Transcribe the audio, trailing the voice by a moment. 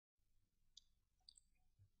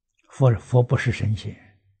佛不是神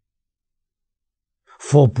仙，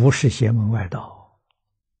佛不是邪门外道。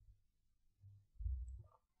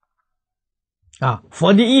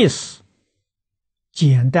佛的意思，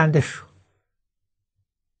简单的说，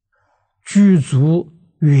具足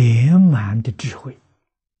圆满的智慧，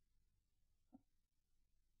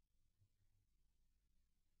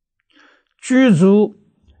具足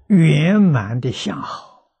圆满的相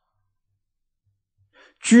好，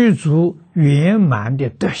具足圆满的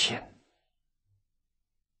德行，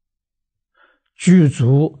具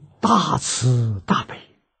足大慈大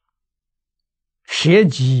悲，舍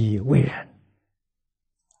己为人，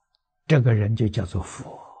这个人就叫做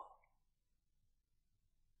佛。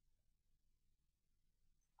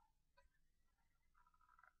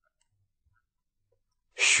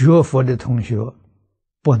学佛的同学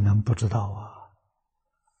不能不知道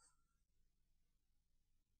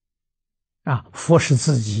佛是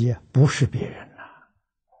自己，不是别人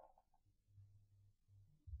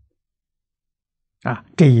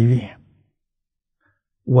这一愿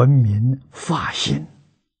闻名发心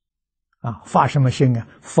发什么心啊？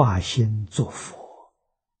发心做佛。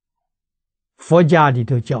佛家里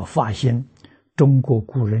头叫发心，中国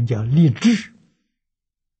古人叫立志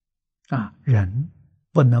人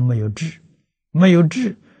不能没有志，没有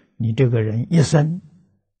志，你这个人一生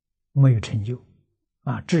没有成就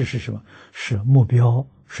志是什么？是目标，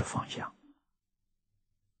是方向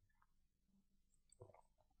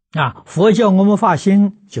佛教我们发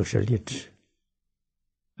心就是立志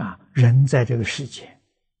人在这个世界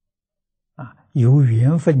有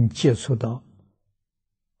缘分接触到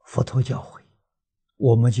佛陀教诲，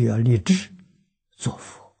我们就要立志做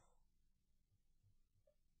佛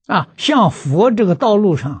向佛这个道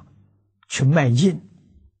路上去迈进，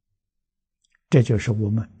这就是我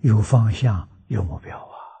们有方向有目标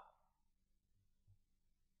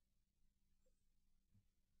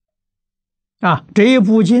这一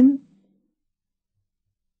部经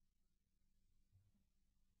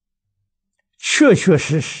确确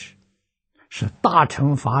实实是大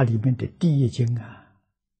乘法里面的第一经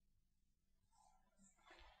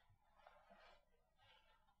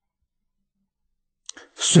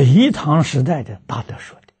隋唐时代的大德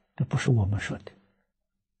说的，这不是我们说的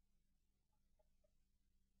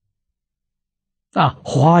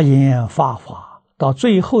华严法法到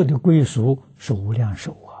最后的归属是无量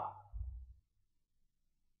寿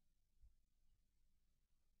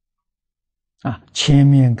前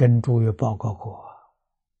面跟诸位报告过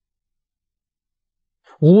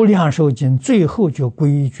无量寿经最后就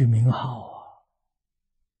归一句名号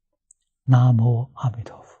南无阿弥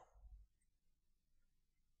陀佛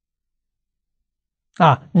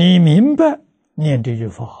你明白念这句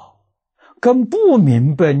佛号，跟不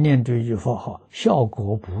明白念这句佛号效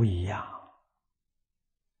果不一样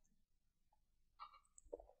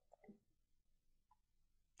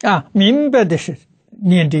明白的是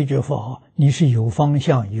念这句佛号，你是有方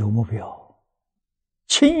向有目标，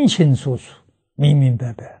清清楚楚明明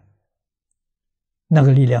白白，那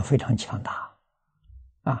个力量非常强大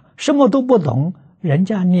什么都不懂，人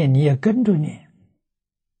家念你也跟着念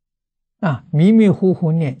迷迷糊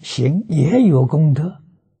糊念行也有功德，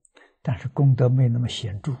但是功德没那么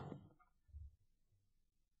显著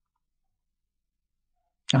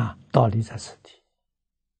道理在此地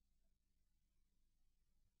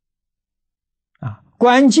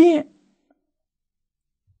关键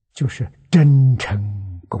就是真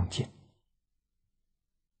诚恭敬。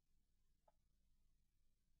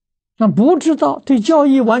那不知道，对教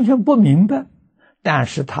义完全不明白，但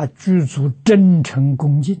是他具足真诚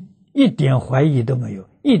恭敬，一点怀疑都没有，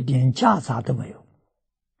一点夹杂都没有，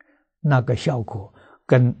那个效果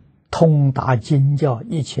跟通达经教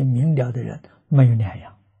一切明了的人没有两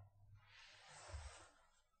样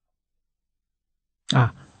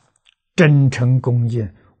真诚恭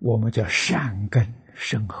敬我们叫善根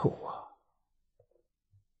深厚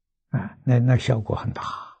那效果很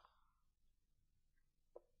大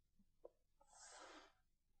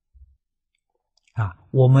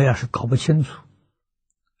我们要是搞不清楚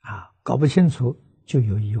搞不清楚就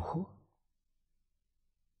有疑惑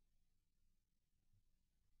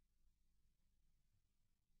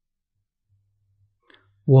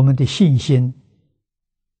我们的信心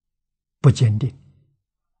不坚定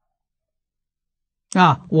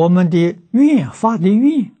我们的愿发的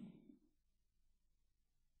愿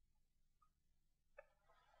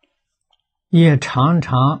也常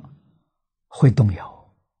常会动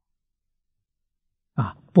摇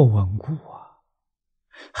不稳固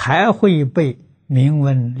还会被名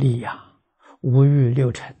闻利养五欲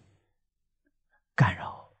六尘干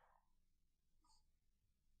扰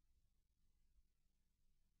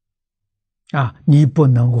啊，你不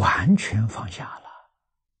能完全放下了。